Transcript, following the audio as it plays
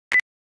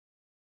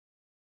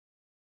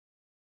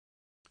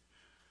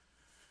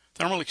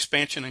Thermal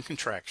expansion and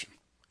contraction.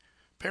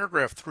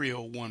 Paragraph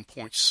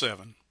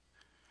 301.7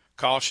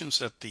 cautions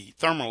that the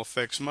thermal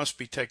effects must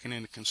be taken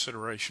into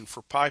consideration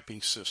for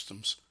piping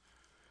systems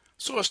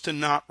so as to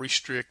not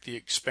restrict the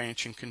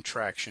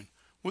expansion-contraction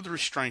with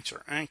restraints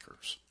or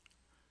anchors.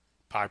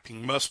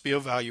 Piping must be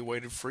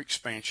evaluated for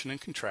expansion and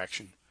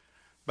contraction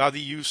by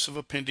the use of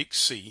Appendix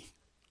C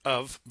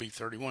of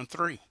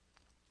B31.3.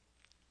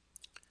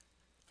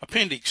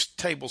 Appendix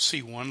Table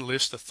C1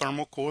 lists the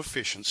thermal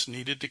coefficients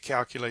needed to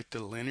calculate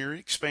the linear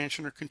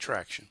expansion or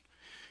contraction.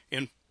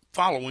 In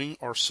following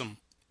are some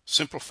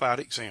simplified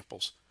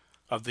examples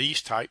of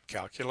these type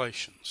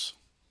calculations.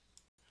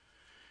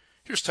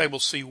 Here's Table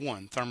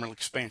C1, thermal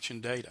expansion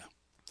data.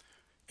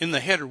 In the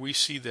header we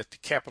see that the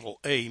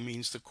capital A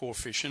means the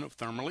coefficient of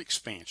thermal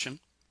expansion.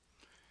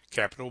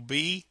 Capital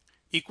B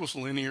equals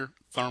linear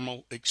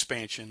thermal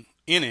expansion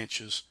in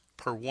inches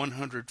per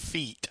 100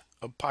 feet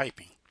of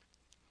piping.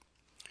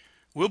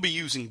 We'll be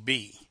using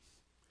B.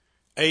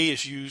 A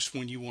is used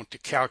when you want to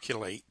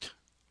calculate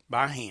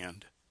by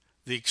hand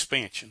the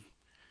expansion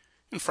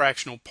in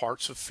fractional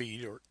parts of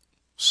feet or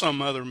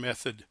some other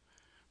method,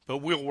 but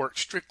we'll work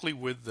strictly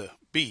with the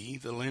B,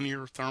 the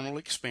linear thermal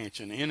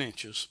expansion in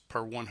inches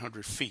per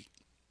 100 feet.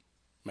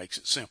 Makes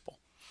it simple.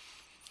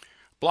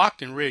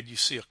 Blocked in red you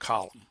see a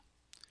column,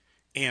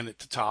 and at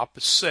the top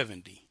is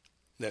 70.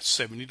 That's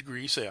 70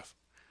 degrees F.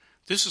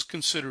 This is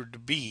considered to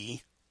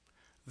be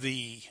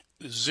the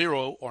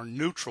zero or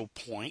neutral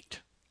point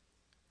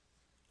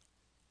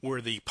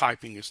where the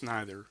piping is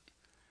neither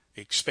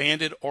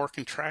expanded or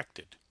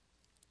contracted.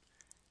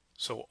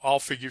 So all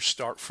figures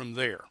start from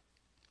there.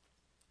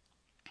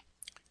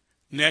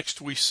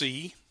 Next we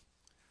see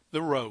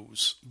the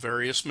rows,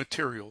 various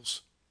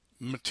materials.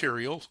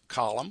 Material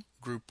column,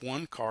 group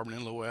 1, carbon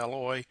and low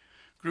alloy,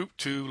 group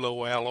 2,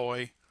 low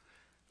alloy,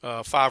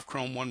 5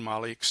 chrome, 1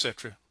 moly,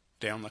 etc.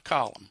 down the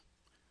column.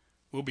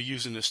 We'll be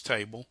using this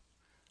table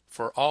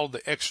for all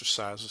the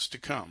exercises to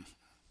come.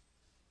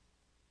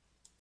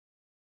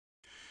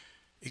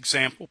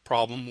 Example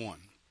problem 1.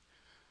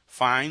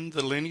 Find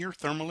the linear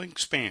thermal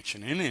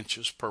expansion in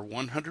inches per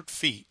 100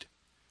 feet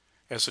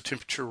as the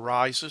temperature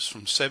rises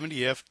from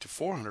 70 F to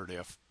 400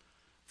 F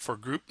for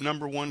group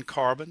number 1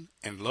 carbon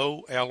and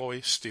low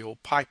alloy steel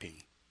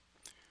piping.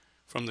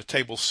 From the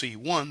table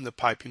C1, the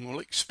piping will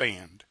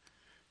expand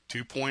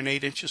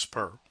 2.8 inches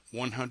per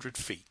 100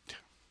 feet.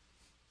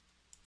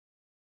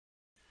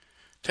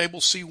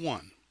 Table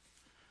C1.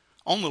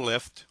 On the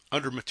left,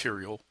 under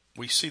material,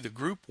 we see the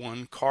group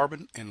 1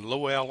 carbon and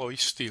low alloy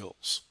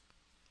steels.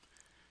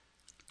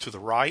 To the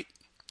right,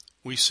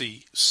 we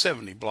see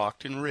 70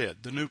 blocked in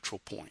red, the neutral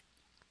point.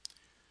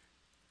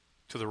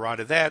 To the right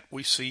of that,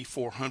 we see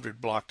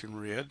 400 blocked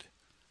in red,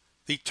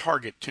 the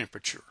target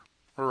temperature,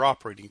 or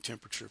operating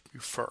temperature if you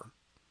prefer.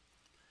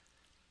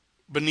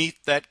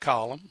 Beneath that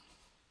column,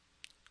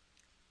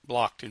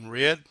 blocked in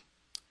red,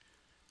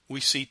 we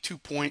see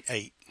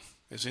 2.8,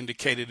 as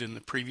indicated in the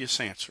previous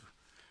answer.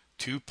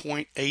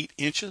 2.8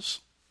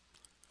 inches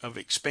of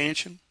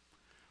expansion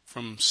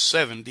from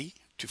 70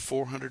 to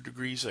 400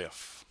 degrees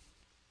F.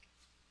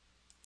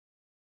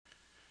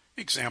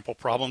 Example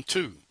problem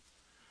 2.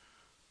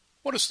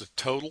 What is the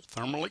total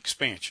thermal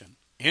expansion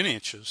in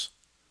inches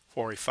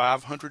for a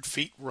 500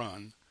 feet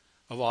run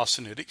of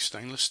austenitic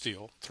stainless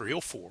steel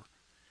 304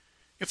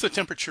 if the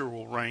temperature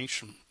will range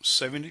from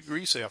 70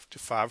 degrees F to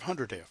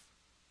 500 F?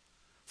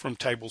 From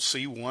table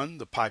C1,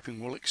 the piping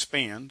will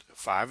expand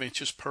 5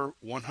 inches per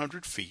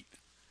 100 feet.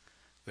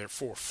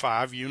 Therefore,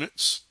 5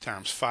 units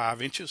times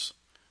 5 inches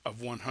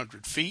of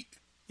 100 feet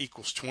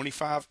equals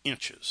 25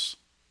 inches.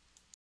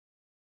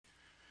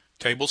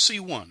 Table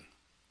C1.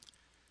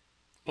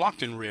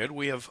 Blocked in red,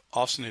 we have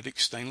austenitic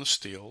stainless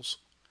steels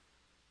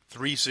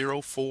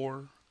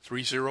 304,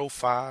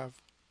 305,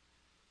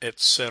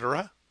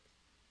 etc.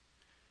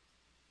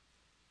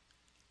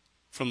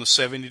 From the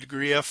 70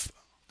 degree F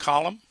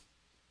column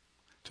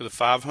to the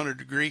 500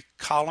 degree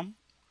column,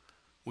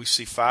 we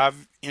see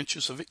 5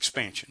 inches of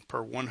expansion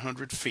per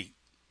 100 feet.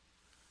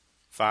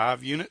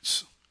 5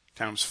 units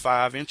times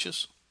 5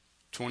 inches,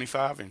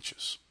 25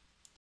 inches.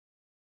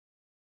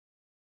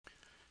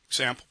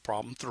 Example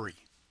problem 3.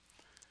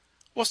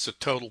 What's the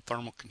total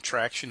thermal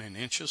contraction in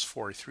inches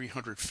for a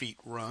 300 feet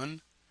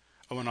run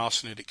of an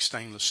austenitic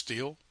stainless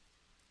steel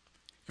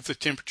if the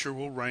temperature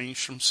will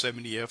range from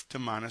 70 F to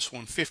minus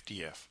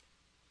 150 F?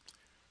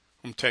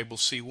 From table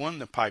C1,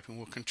 the piping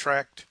will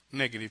contract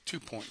negative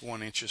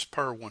 2.1 inches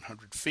per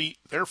 100 feet.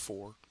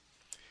 Therefore,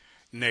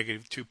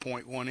 negative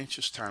 2.1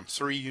 inches times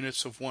 3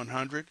 units of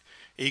 100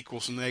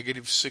 equals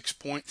negative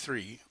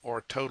 6.3, or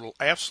a total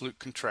absolute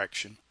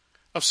contraction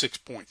of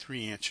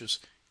 6.3 inches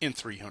in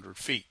 300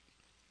 feet.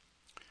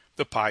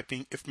 The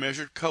piping, if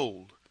measured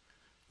cold,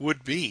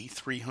 would be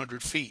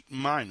 300 feet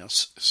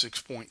minus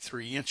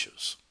 6.3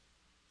 inches.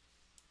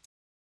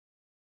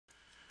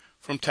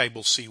 From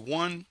table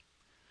C1,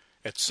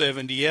 at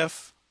 70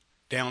 F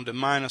down to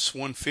minus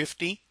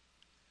 150,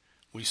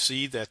 we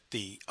see that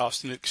the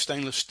austenitic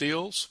stainless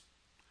steels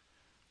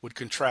would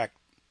contract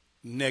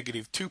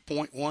negative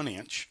 2.1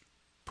 inch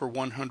per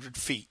 100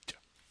 feet.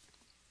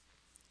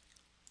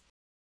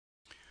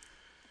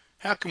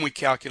 How can we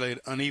calculate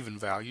uneven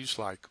values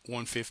like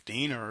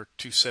 115 or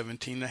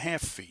 217.5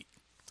 feet?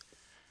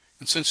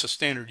 And since the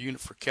standard unit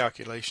for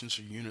calculations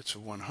are units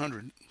of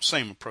 100,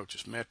 same approach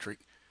as metric,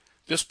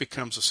 this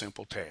becomes a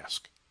simple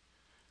task.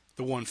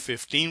 The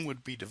 115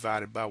 would be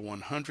divided by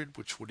 100,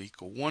 which would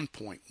equal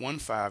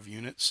 1.15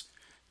 units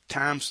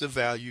times the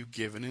value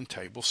given in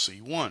Table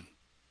C1.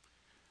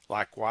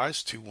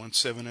 Likewise,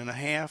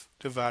 217.5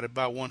 divided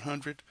by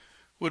 100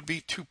 would be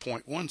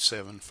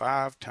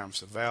 2.175 times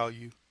the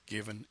value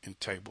given in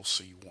Table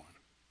C1.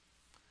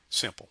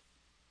 Simple.